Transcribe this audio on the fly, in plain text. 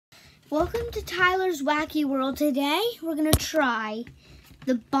Welcome to Tyler's Wacky World. Today we're going to try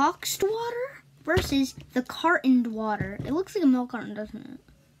the boxed water versus the cartoned water. It looks like a milk carton, doesn't it?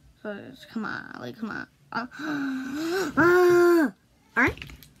 So come on. Alright.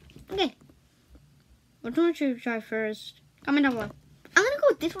 Okay. Which one should we try first? Comment down below. I'm going to go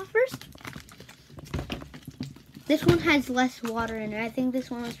with this one first. This one has less water in it. I think this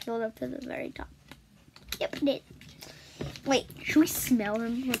one was filled up to the very top. Yep, it did. Wait, should we smell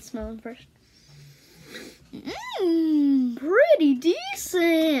them? Let's smell them first. Pretty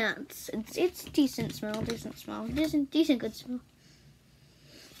decent. It's decent smell, decent good smell.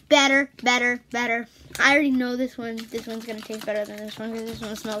 Better. I already know this one. This one's gonna taste better than this one because this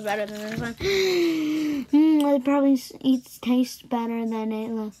one smells better than this one. It probably tastes better than it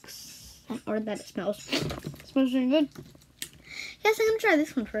looks, or that it smells. It smells really good. Yes, I'm gonna try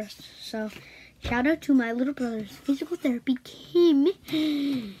this one first. So. Shout out to my little brother's physical therapy, Kim,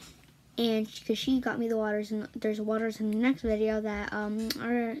 and because she got me the waters, and there's waters in the next video that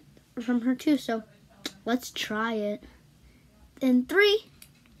are from her too. So let's try it. In 3,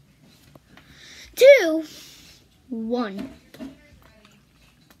 2, 1.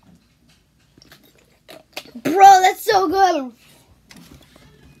 Bro, that's so good.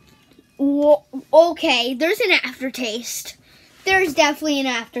 Whoa, okay, there's an aftertaste. There's definitely an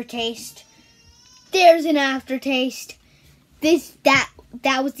aftertaste. There's an aftertaste. That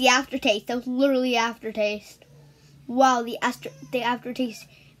was the aftertaste. That was literally aftertaste. Wow, the aftertaste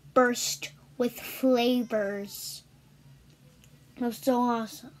burst with flavors. That was so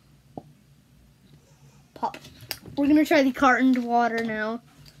awesome. Pop. We're gonna try the cartoned water now.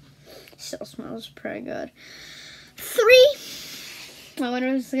 Still smells pretty good. 3. I wonder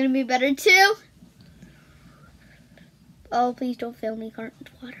if it's gonna be better too. Oh, please don't fail me, cartoned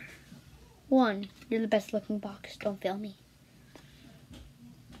water. 1. You're the best looking box. Don't fail me.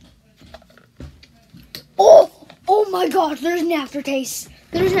 Oh my gosh, there's an aftertaste.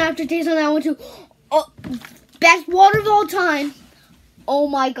 There's an aftertaste on that one too. Oh, best water of all time. Oh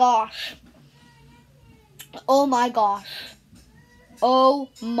my gosh. Oh my gosh. Oh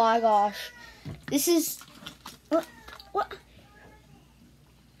my gosh. This is what?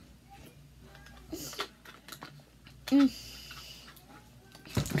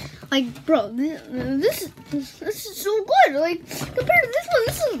 Like, bro, this is so good. Like, compared to this one,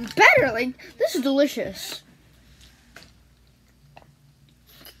 this is better. Like, this is delicious.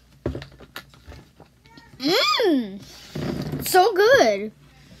 So good.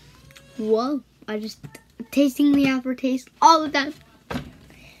 Whoa, I just tasting the aftertaste all the time.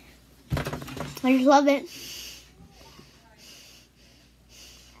 I just love it.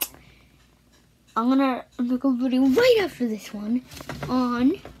 I'm gonna make a video right after this one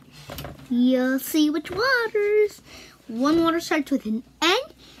on. You'll see which waters. One water starts with an N.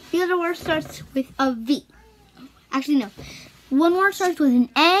 The other water starts with a V. Actually, no. One water starts with an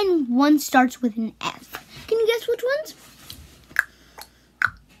N. One starts with an F. Can you guess which ones?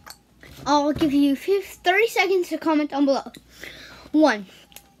 I'll give you 30 seconds to comment down below. 1,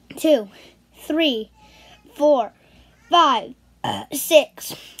 2, 3, 4, 5,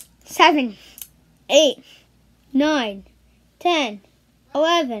 6, 7, 8, 9, 10,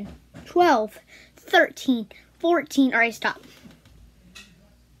 11, 12, 13, 14. All right, stop.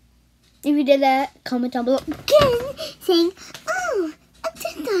 If you did that, comment down below again saying, "Oh, I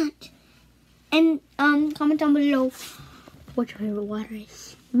did that." And comment down below what your favorite water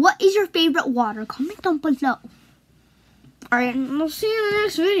is. What is your favorite water? Comment down below. All right, and I'll see you in the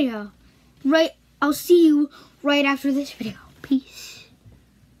next video. I'll see you right after this video. Peace.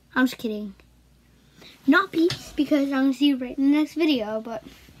 I'm just kidding. Not peace, because I'm going to see you right in the next video, but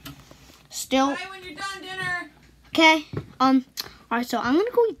still. Bye when you're done dinner. Okay. Alright, so I'm going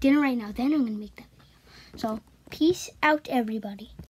to go eat dinner right now, then I'm going to make that video. So, peace out, everybody.